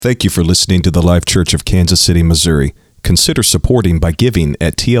Thank you for listening to the Life Church of Kansas City, Missouri. Consider supporting by giving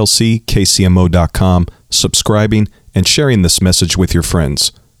at tlckcmo.com, subscribing, and sharing this message with your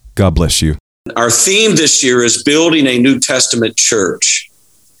friends. God bless you. Our theme this year is building a New Testament church.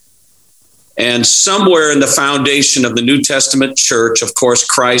 And somewhere in the foundation of the New Testament church, of course,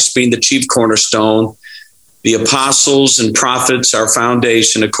 Christ being the chief cornerstone, the apostles and prophets, our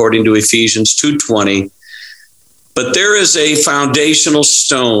foundation, according to Ephesians 2:20. But there is a foundational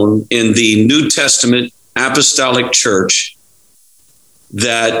stone in the New Testament apostolic church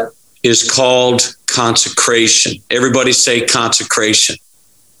that is called consecration. Everybody say consecration.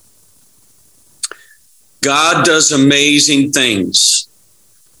 God does amazing things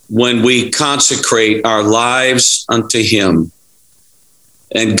when we consecrate our lives unto Him.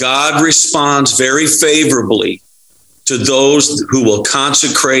 And God responds very favorably to those who will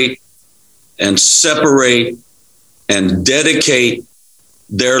consecrate and separate and dedicate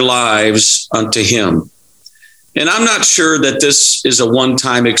their lives unto Him. And I'm not sure that this is a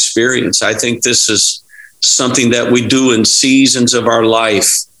one-time experience. I think this is something that we do in seasons of our life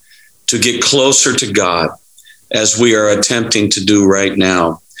to get closer to God, as we are attempting to do right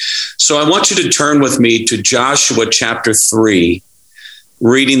now. So I want you to turn with me to Joshua chapter 3,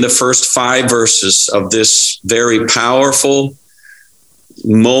 reading the first 5 verses of this very powerful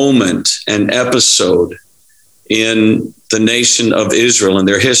moment and episode in the nation of Israel and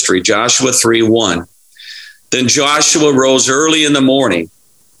their history. Joshua 3:1. Then Joshua rose early in the morning,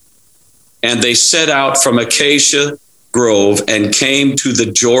 and they set out from Acacia Grove and came to the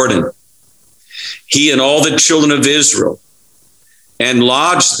Jordan, he and all the children of Israel, and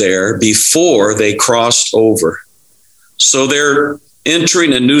lodged there before they crossed over. So they're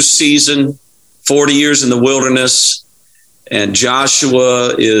entering a new season, 40 years in the wilderness, and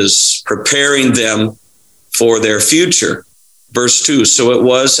Joshua is preparing them for their future. Verse 2, so it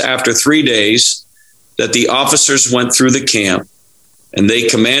was after 3 days that the officers went through the camp, and they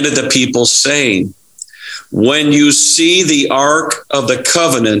commanded the people, saying, when you see the ark of the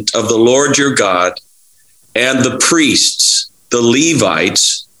covenant of the Lord your God, and the priests, the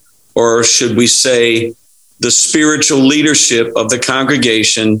Levites, or should we say the spiritual leadership of the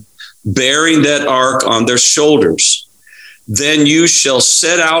congregation, bearing that ark on their shoulders, then you shall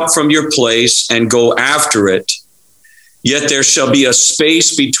set out from your place and go after it. Yet there shall be a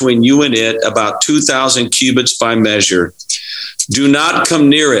space between you and it, about 2,000 cubits by measure. Do not come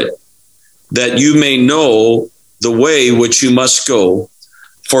near it, that you may know the way which you must go,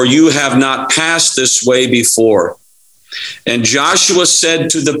 for you have not passed this way before. And Joshua said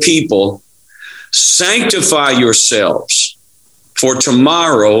to the people, sanctify yourselves, for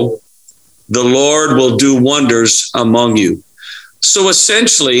tomorrow the Lord will do wonders among you. So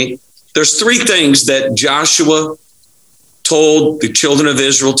essentially, there's 3 things that Joshua told the children of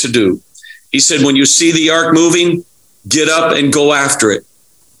Israel to do. He said, when you see the ark moving, get up and go after it.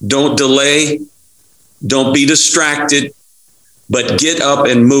 Don't delay. Don't be distracted, but get up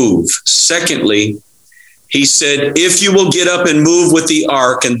and move. Secondly, he said, if you will get up and move with the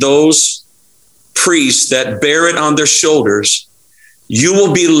ark and those priests that bear it on their shoulders, you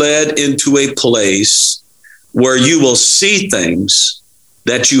will be led into a place where you will see things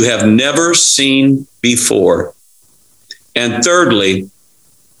that you have never seen before. And thirdly,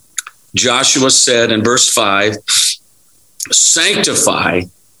 Joshua said in verse 5, sanctify,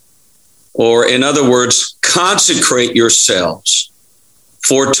 or in other words, consecrate yourselves,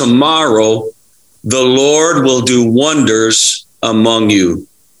 for tomorrow the Lord will do wonders among you.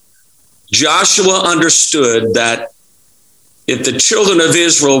 Joshua understood that if the children of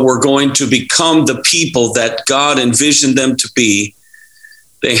Israel were going to become the people that God envisioned them to be,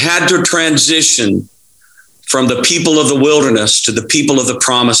 they had to transition from the people of the wilderness to the people of the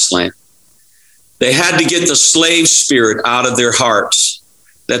promised land. They had to get the slave spirit out of their hearts,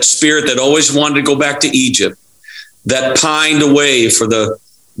 that spirit that always wanted to go back to Egypt, that pined away for the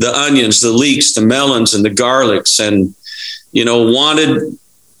onions, the leeks, the melons, and the garlics, and, wanted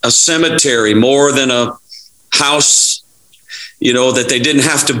a cemetery more than a house, that they didn't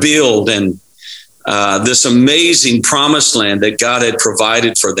have to build, and this amazing promised land that God had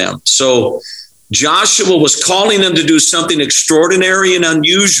provided for them. So Joshua was calling them to do something extraordinary and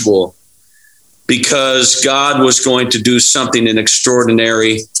unusual, because God was going to do something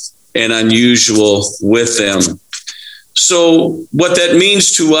extraordinary and unusual with them. So what that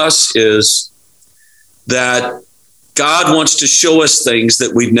means to us is that God wants to show us things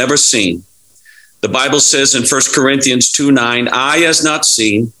that we've never seen. The Bible says in 1 Corinthians 2:9, eye has not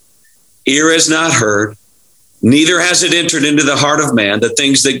seen, ear has not heard, neither has it entered into the heart of man, the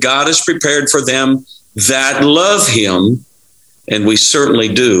things that God has prepared for them that love him. and we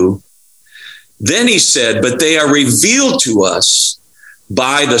certainly do. Then he said, but they are revealed to us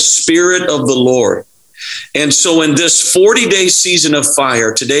by the Spirit of the Lord. And so in this 40-day season of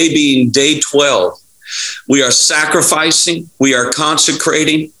fire, today being day 12, we are sacrificing, we are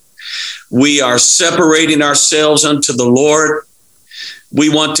consecrating, we are separating ourselves unto the Lord. We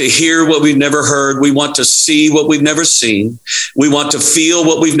want to hear what we've never heard. We want to see what we've never seen. We want to feel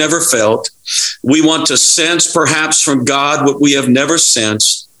what we've never felt. We want to sense perhaps from God what we have never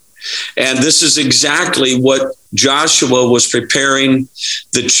sensed. And this is exactly what Joshua was preparing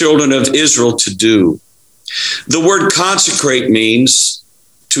the children of Israel to do. The word consecrate means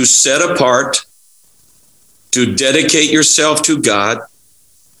to set apart, to dedicate yourself to God,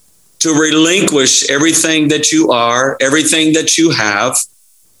 to relinquish everything that you are, everything that you have,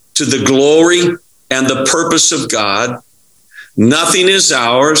 to the glory and the purpose of God. Nothing is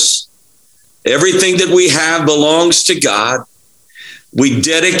ours. Everything that we have belongs to God. We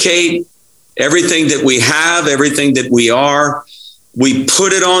dedicate everything that we have, everything that we are. We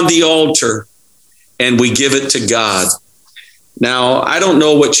put it on the altar and we give it to God. Now, I don't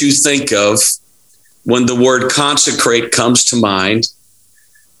know what you think of when the word consecrate comes to mind,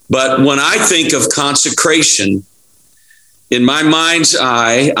 but when I think of consecration, in my mind's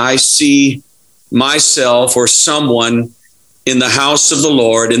eye, I see myself or someone in the house of the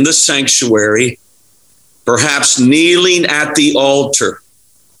Lord, in the sanctuary, perhaps kneeling at the altar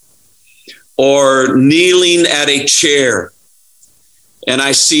or kneeling at a chair. And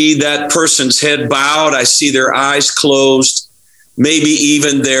I see that person's head bowed. I see their eyes closed, maybe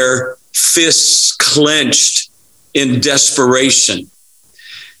even their fists clenched in desperation.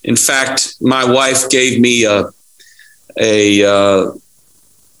 In fact, my wife gave me I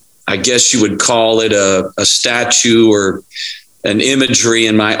guess you would call it a statue or an imagery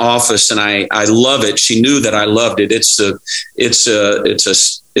in my office, and I love it. She knew that I loved it. It's a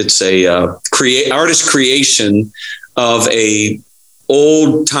artist creation of a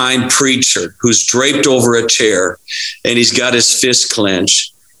old time preacher who's draped over a chair, and he's got his fist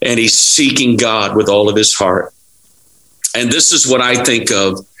clenched, and he's seeking God with all of his heart. And this is what I think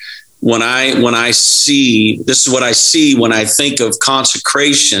of when I see when I think of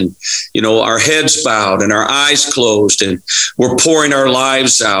consecration. You know, our heads bowed and our eyes closed, and we're pouring our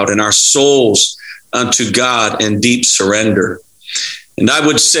lives out and our souls unto God in deep surrender. And I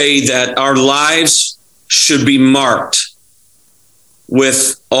would say that our lives should be marked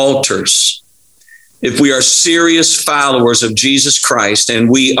with altars. If we are serious followers of Jesus Christ,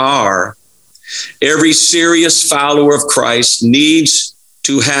 and we are, every serious follower of Christ needs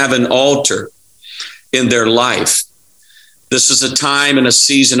to have an altar in their life. This is a time and a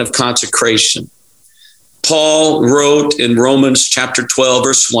season of consecration. Paul wrote in Romans chapter 12,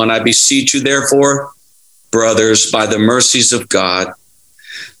 verse 1, I beseech you, therefore, brothers, by the mercies of God,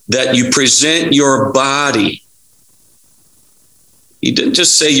 that you present your body. He didn't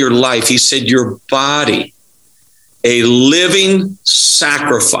just say your life, he said your body, a living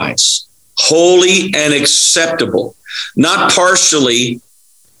sacrifice, holy and acceptable, not partially,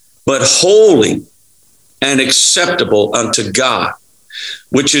 but holy and acceptable unto God,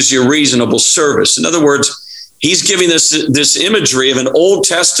 which is your reasonable service. In other words, he's giving us this imagery of an Old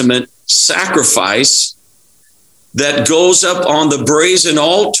Testament sacrifice that goes up on the brazen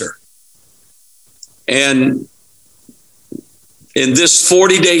altar. And in this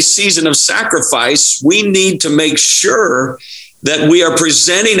 40-day season of sacrifice, we need to make sure that we are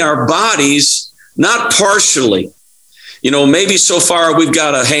presenting our bodies not partially. You know, maybe so far we've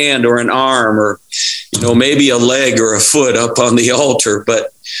got a hand or an arm or, you know, maybe a leg or a foot up on the altar.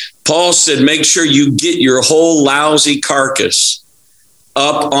 But Paul said, make sure you get your whole lousy carcass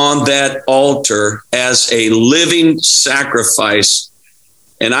up on that altar as a living sacrifice.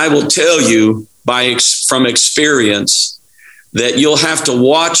 And I will tell you from experience that you'll have to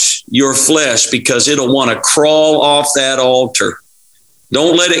watch your flesh because it'll want to crawl off that altar.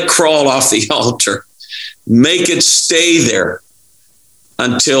 Don't let it crawl off the altar. Make it stay there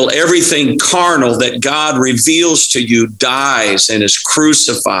until everything carnal that God reveals to you dies and is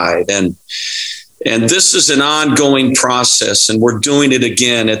crucified. And this is an ongoing process, and we're doing it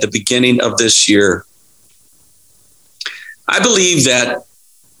again at the beginning of this year. I believe that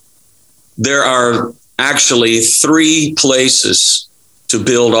there are actually 3 places to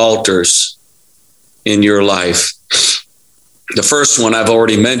build altars in your life. The first one I've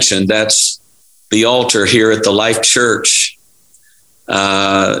already mentioned, that's the altar here at the Life Church,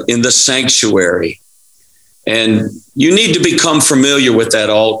 in the sanctuary. And you need to become familiar with that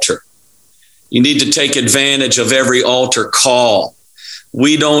altar. You need to take advantage of every altar call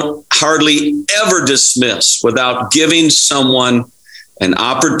we don't hardly ever dismiss without giving someone an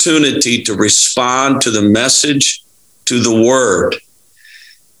opportunity to respond to the message, to the word.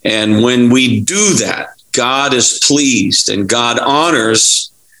 And when we do that, God is pleased and God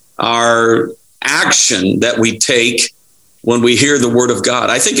honors our action that we take when we hear the word of God.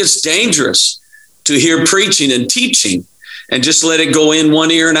 I think it's dangerous to hear preaching and teaching and just let it go in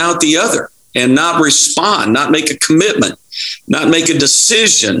one ear and out the other and not respond, not make a commitment, not make a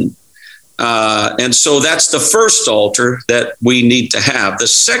decision. And so that's the first altar that we need to have. The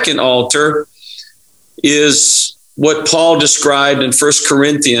second altar is what Paul described in 1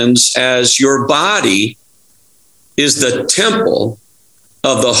 Corinthians as your body is the temple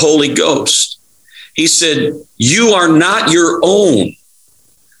of the Holy Ghost. He said, you are not your own,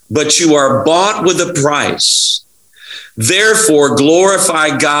 but you are bought with a price. Therefore,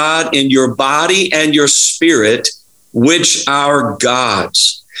 glorify God in your body and your spirit, which are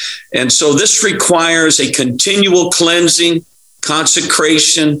God's. And so this requires a continual cleansing,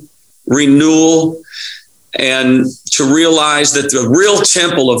 consecration, renewal, and to realize that the real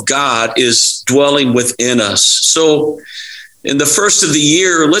temple of God is dwelling within us. So in the first of the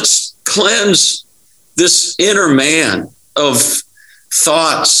year, let's cleanse this inner man of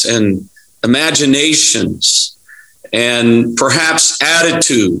thoughts and imaginations and perhaps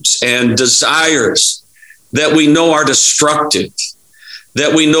attitudes and desires that we know are destructive,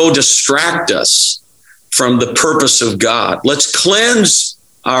 that we know distract us from the purpose of God. Let's cleanse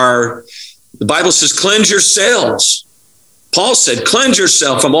the Bible says, cleanse yourselves. Paul said, cleanse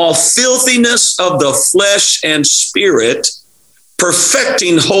yourself from all filthiness of the flesh and spirit,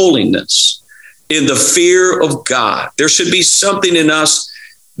 perfecting holiness in the fear of God. There should be something in us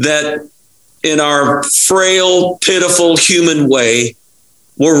that in our frail, pitiful human way,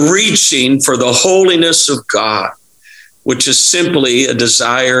 we're reaching for the holiness of God, which is simply a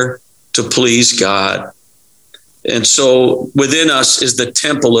desire to please God. And so within us is the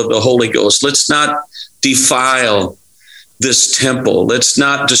temple of the Holy Ghost. Let's not defile this temple. Let's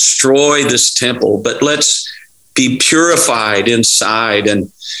not destroy this temple, but let's be purified inside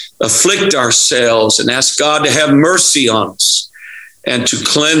and afflict ourselves and ask God to have mercy on us and to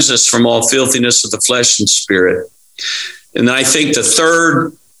cleanse us from all filthiness of the flesh and spirit. And I think the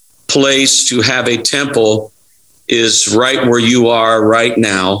third place to have a temple is right where you are right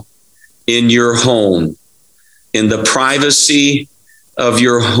now, in your home, in the privacy of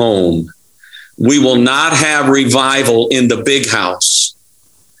your home. We will not have revival in the big house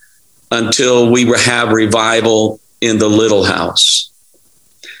until we have revival in the little house.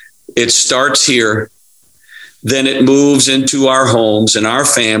 It starts here, then it moves into our homes and our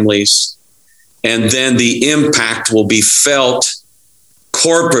families, and then the impact will be felt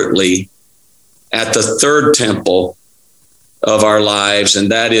corporately at the third temple of our lives,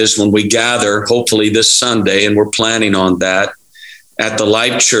 and that is when we gather, hopefully this Sunday, and we're planning on that, at the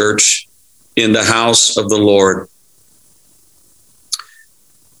Life Church in the house of the Lord.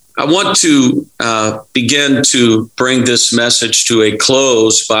 I want to begin to bring this message to a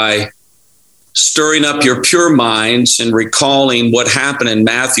close by stirring up your pure minds and recalling what happened in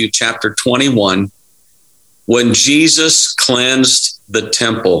Matthew chapter 21 when Jesus cleansed the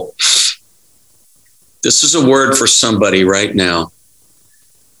temple. This is a word for somebody right now.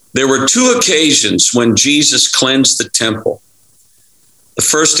 There were two occasions when Jesus cleansed the temple. The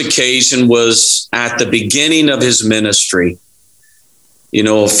first occasion was at the beginning of his ministry. You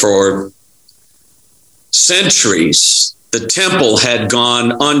know, for centuries, the temple had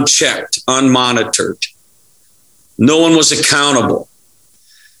gone unchecked, unmonitored. No one was accountable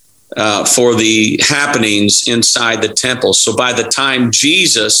for the happenings inside the temple. So by the time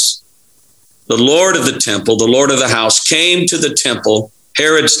Jesus, the Lord of the temple, the Lord of the house, came to the temple,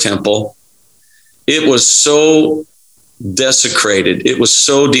 Herod's temple, it was so desecrated. It was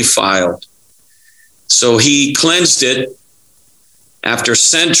so defiled. So he cleansed it after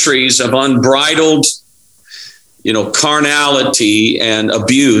centuries of unbridled, carnality and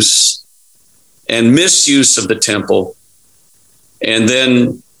abuse and misuse of the temple. And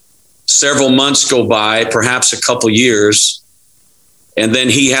then several months go by, perhaps a couple years, and then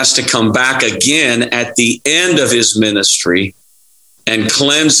he has to come back again at the end of his ministry and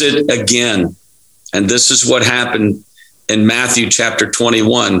cleanse it again. And this is what happened in Matthew chapter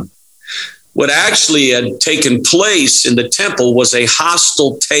 21. What actually had taken place in the temple was a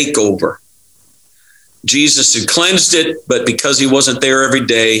hostile takeover. Jesus had cleansed it, but because he wasn't there every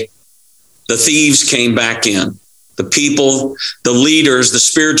day, the thieves came back in. The people, the leaders, the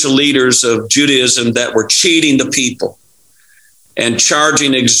spiritual leaders of Judaism that were cheating the people and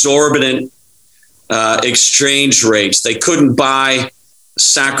charging exorbitant exchange rates. They couldn't buy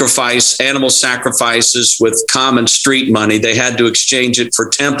animal sacrifices with common street money. They had to exchange it for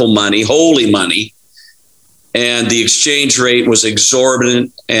temple money, holy money. And the exchange rate was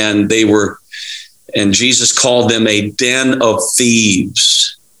exorbitant, and Jesus called them a den of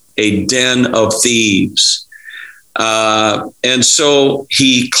thieves, a den of thieves. And so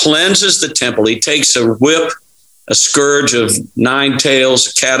he cleanses the temple. He takes a whip, a scourge of 9 tails,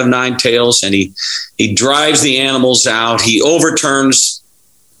 a cat of 9 tails, and he drives the animals out. He overturns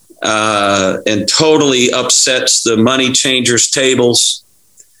and totally upsets the money changers' tables.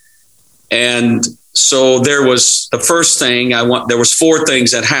 And so there was the first thing there was 4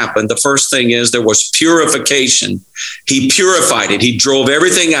 things that happened. The first thing is there was purification. He purified it. He drove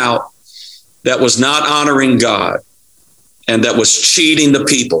everything out that was not honoring God and that was cheating the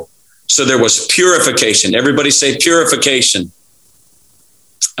people. So there was purification. Everybody say purification.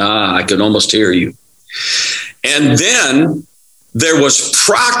 I could almost hear you. And then there was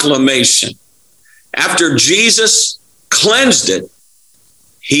proclamation. After Jesus cleansed it,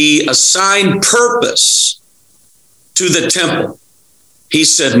 he assigned purpose to the temple. He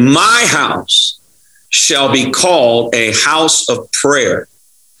said, my house shall be called a house of prayer,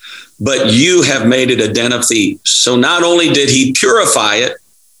 but you have made it a den of thieves. So not only did he purify it,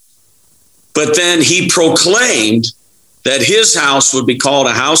 but then he proclaimed that his house would be called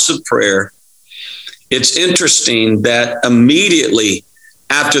a house of prayer. It's interesting that immediately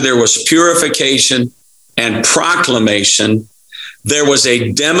after there was purification and proclamation, there was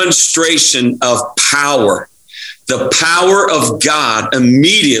a demonstration of power. The power of God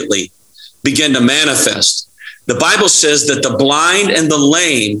immediately began to manifest. The Bible says that the blind and the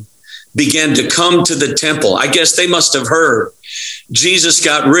lame began to come to the temple. I guess they must have heard Jesus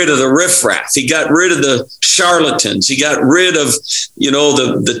got rid of the riffraff. He got rid of the charlatans. He got rid of,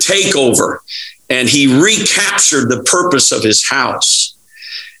 the takeover, and he recaptured the purpose of his house.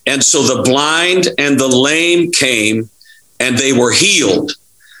 And so the blind and the lame came, and they were healed.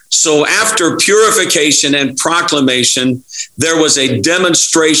 So after purification and proclamation, there was a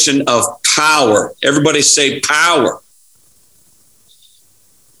demonstration of power. Everybody say power.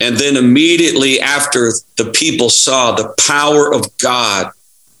 And then immediately after the people saw the power of God,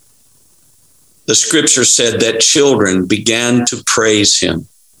 the scripture said that children began to praise him.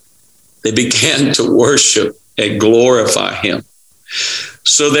 They began to worship and glorify him.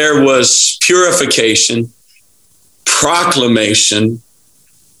 So there was purification, proclamation,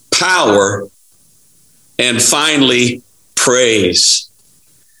 power, and finally praise.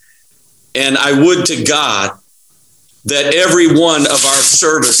 And I would to God that every one of our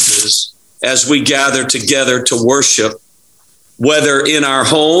services, as we gather together to worship, whether in our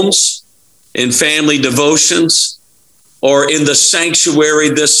homes, in family devotions, or in the sanctuary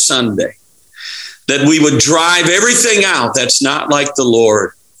this Sunday, that we would drive everything out that's not like the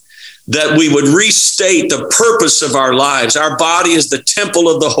Lord, that we would restate the purpose of our lives. Our body is the temple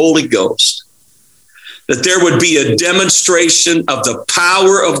of the Holy Ghost, that there would be a demonstration of the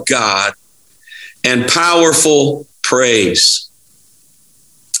power of God and powerful praise.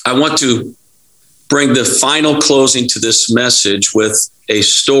 I want to bring the final closing to this message with a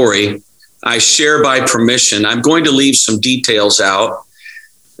story I share by permission. I'm going to leave some details out,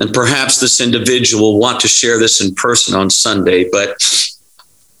 and perhaps this individual will want to share this in person on Sunday, but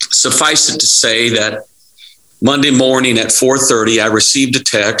suffice it to say that Monday morning at 4:30, I received a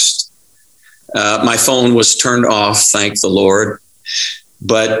text. My phone was turned off, thank the Lord.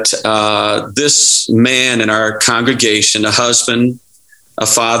 But this man in our congregation, a husband, a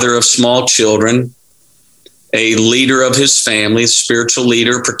father of small children, a leader of his family, spiritual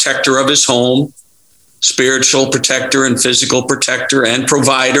leader, protector of his home, spiritual protector and physical protector and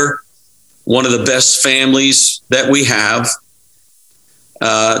provider, one of the best families that we have.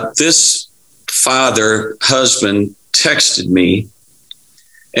 This husband texted me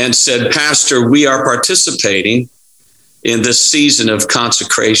and said, Pastor, we are participating in this season of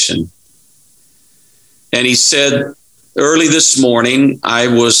consecration. And he said, early this morning, I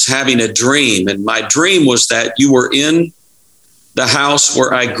was having a dream, and my dream was that you were in the house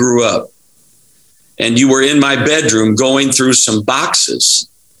where I grew up, and you were in my bedroom going through some boxes.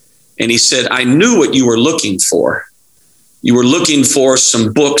 And he said, I knew what you were looking for. You were looking for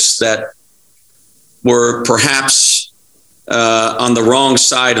some books that were perhaps on the wrong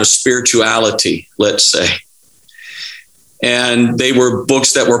side of spirituality, let's say. And they were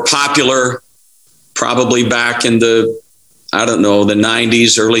books that were popular probably back in the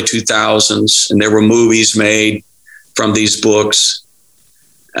 90s, early 2000s. And there were movies made from these books.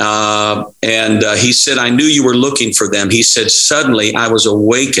 And he said, I knew you were looking for them. He said, suddenly I was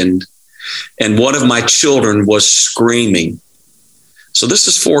awakened, and one of my children was screaming. So this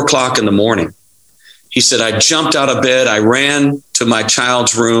is 4:00 in the morning. He said, I jumped out of bed. I ran to my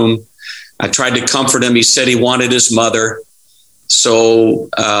child's room. I tried to comfort him. He said he wanted his mother. So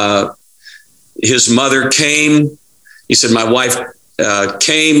his mother came. He said, my wife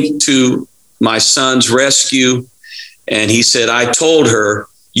came to my son's rescue. And he said, I told her,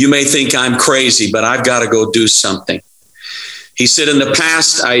 you may think I'm crazy, but I've got to go do something. He said, in the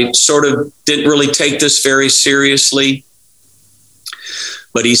past, I sort of didn't really take this very seriously.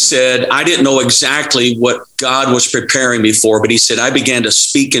 But he said, I didn't know exactly what God was preparing me for. But he said, I began to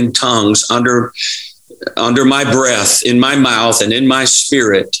speak in tongues under my breath, in my mouth and in my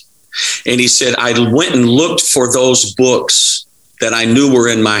spirit. And he said, I went and looked for those books that I knew were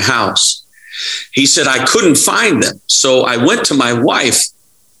in my house. He said, I couldn't find them. So I went to my wife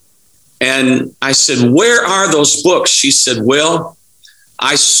and I said, where are those books? She said, well,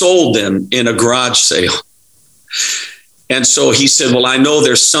 I sold them in a garage sale. And so he said, well, I know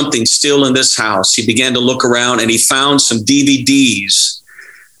there's something still in this house. He began to look around and he found some DVDs.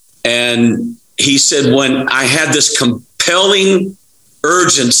 And he said, when I had this compelling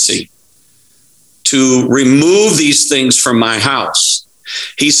urgency to remove these things from my house,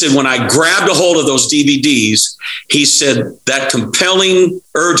 he said, when I grabbed a hold of those DVDs, he said, that compelling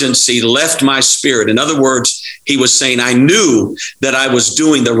urgency left my spirit. In other words, he was saying, I knew that I was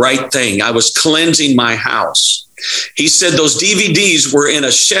doing the right thing. I was cleansing my house. He said those DVDs were in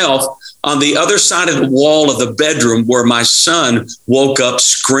a shelf on the other side of the wall of the bedroom where my son woke up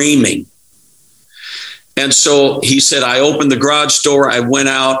screaming. And so he said, I opened the garage door. I went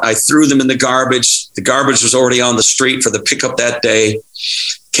out. I threw them in the garbage. The garbage was already on the street for the pickup that day.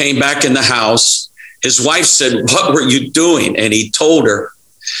 Came back in the house. His wife said, what were you doing? And he told her.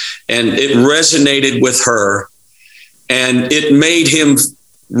 And it resonated with her. And it made him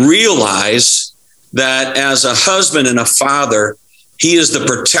realize that as a husband and a father, he is the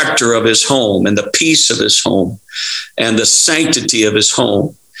protector of his home and the peace of his home and the sanctity of his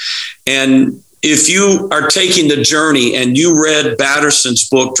home. And if you are taking the journey and you read Batterson's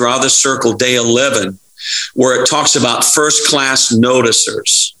book, Draw the Circle, Day 11, where it talks about first-class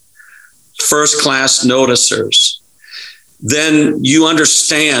noticers, then you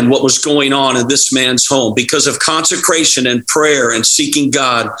understand what was going on in this man's home. Because of consecration and prayer and seeking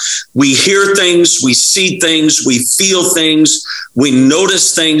God, we hear things, we see things, we feel things, we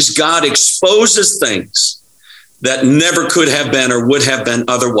notice things. God exposes things that never could have been or would have been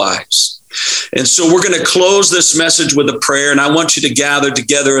otherwise. And so we're going to close this message with a prayer, and I want you to gather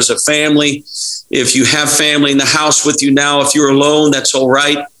together as a family. If you have family in the house with you now, if you're alone, that's all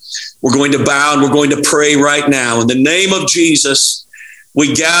right. We're going to bow and we're going to pray right now. In the name of Jesus,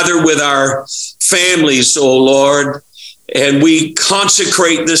 we gather with our families, oh Lord, and we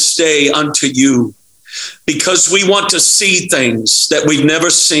consecrate this day unto you because we want to see things that we've never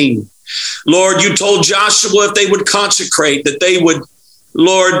seen. Lord, you told Joshua if they would consecrate, that they would,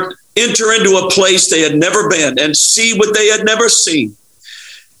 Lord, enter into a place they had never been and see what they had never seen.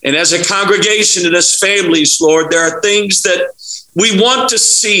 And as a congregation and as families, Lord, there are things that we want to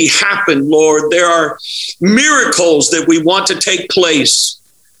see happen, Lord. There are miracles that we want to take place.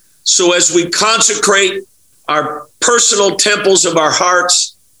 So as we consecrate our personal temples of our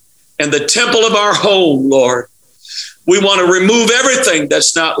hearts and the temple of our home, Lord, we want to remove everything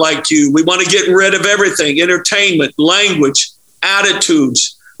that's not like you. We want to get rid of everything, entertainment, language,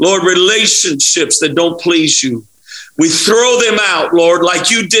 attitudes, Lord, relationships that don't please you. We throw them out, Lord, like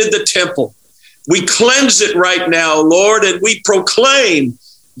you did the temple. We cleanse it right now, Lord, and we proclaim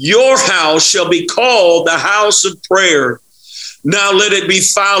your house shall be called the house of prayer. Now let it be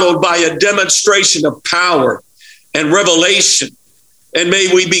followed by a demonstration of power and revelation. And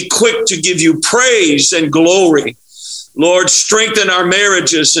may we be quick to give you praise and glory. Lord, strengthen our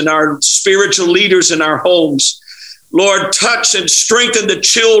marriages and our spiritual leaders in our homes. Lord, touch and strengthen the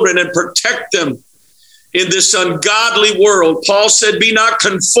children and protect them in this ungodly world. Paul said, be not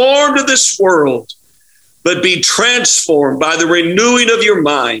conformed to this world, but be transformed by the renewing of your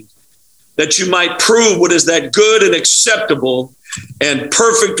mind, that you might prove what is that good and acceptable and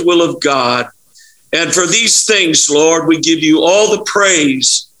perfect will of God. And for these things, Lord, we give you all the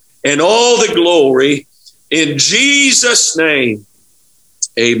praise and all the glory in Jesus' name.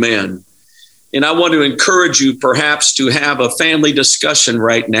 Amen. And I want to encourage you perhaps to have a family discussion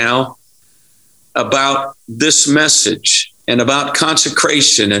right now about this message and about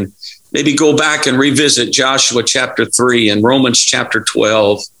consecration, and maybe go back and revisit Joshua chapter 3 and Romans chapter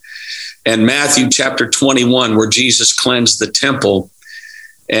 12 and Matthew chapter 21, where Jesus cleansed the temple,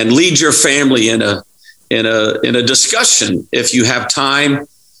 and lead your family in a discussion if you have time.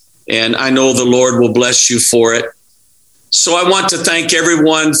 And I know the Lord will bless you for it. So I want to thank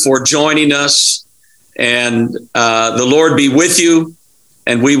everyone for joining us, and the Lord be with you.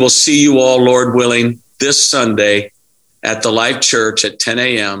 And we will see you all, Lord willing, this Sunday at the Life Church at 10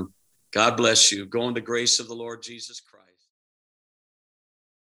 a.m. God bless you. Go in the grace of the Lord Jesus Christ.